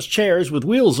in one of those chairs with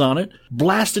wheels on it,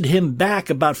 blasted him back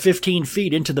about 15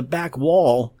 feet into the back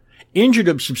wall, injured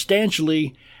him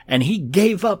substantially, and he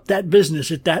gave up that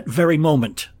business at that very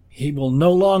moment. He will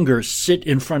no longer sit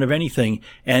in front of anything,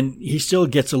 and he still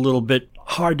gets a little bit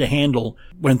hard to handle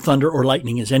when thunder or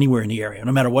lightning is anywhere in the area,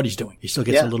 no matter what he's doing. He still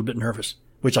gets a little bit nervous,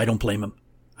 which I don't blame him.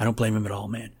 I don't blame him at all,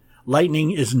 man.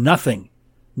 Lightning is nothing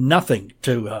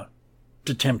to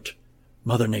tempt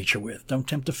Mother Nature with. Don't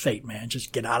tempt the fate, man.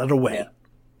 Just get out of the way.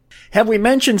 Have we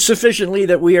mentioned sufficiently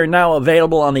that we are now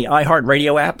available on the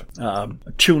iHeartRadio app?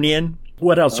 Tune in.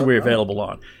 What else are we available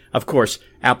on? Of course,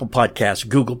 Apple Podcasts,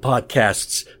 Google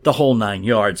Podcasts, the whole 9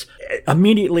 yards.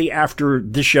 Immediately after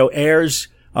this show airs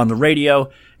on the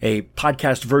radio, a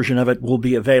podcast version of it will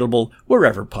be available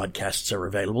wherever podcasts are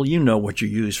available. You know what you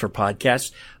use for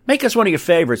podcasts. Make us one of your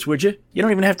favorites, would you? You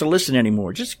don't even have to listen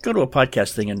anymore. Just go to a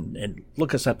podcast thing and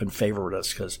look us up and favorite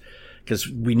us because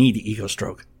we need the ego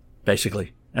stroke,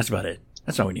 basically. That's about it.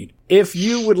 That's all we need. If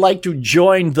you would like to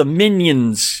join the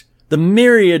minions, the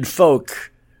myriad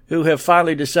folk who have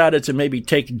finally decided to maybe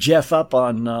take Jeff up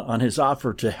on his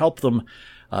offer to help them,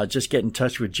 just get in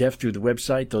touch with Jeff through the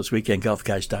website,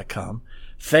 thoseweekendgolfguys.com,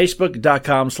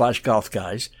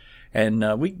 facebook.com/golfguys.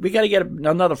 And we got to get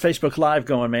another Facebook Live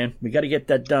going, man. We got to get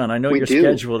that done. I know your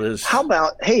schedule is. How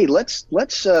about, hey, let's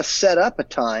set up a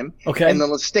time. Okay. And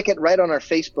then let's stick it right on our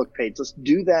Facebook page. Let's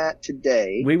do that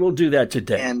today. We will do that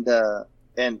today. And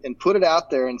put it out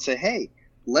there and say, hey,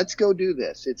 let's go do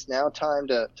this. It's now time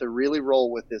to really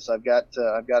roll with this. I've got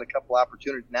a couple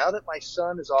opportunities now that my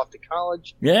son is off to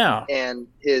college. Yeah. And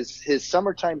his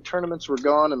summertime tournaments were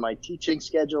gone, and my teaching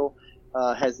schedule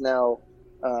has now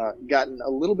gotten a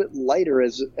little bit lighter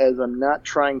as I'm not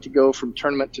trying to go from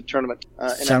tournament to tournament.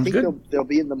 And Sounds I think good. they'll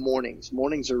be in the mornings.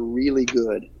 Mornings are really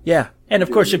good. Yeah. And of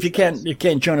course, if you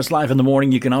can't join us live in the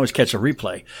morning, you can always catch a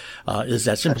replay. Is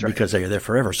that simple? Right. Because they are there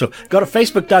forever. So go to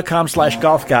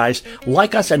facebook.com/golfguys,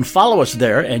 like us and follow us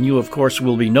there. And you, of course,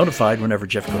 will be notified whenever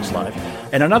Jeff goes live.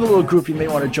 And another little group you may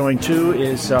want to join too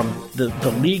is,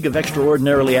 the League of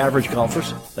Extraordinarily Average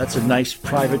Golfers. That's a nice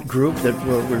private group that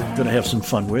we're going to have some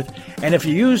fun with. And if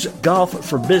you use golf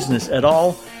for business at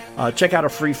all, check out a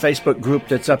free Facebook group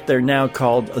that's up there now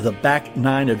called the Back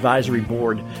 9 Advisory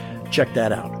Board. Check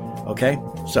that out. Okay?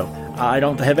 So I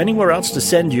don't have anywhere else to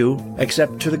send you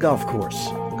except to the golf course.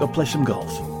 Go play some golf.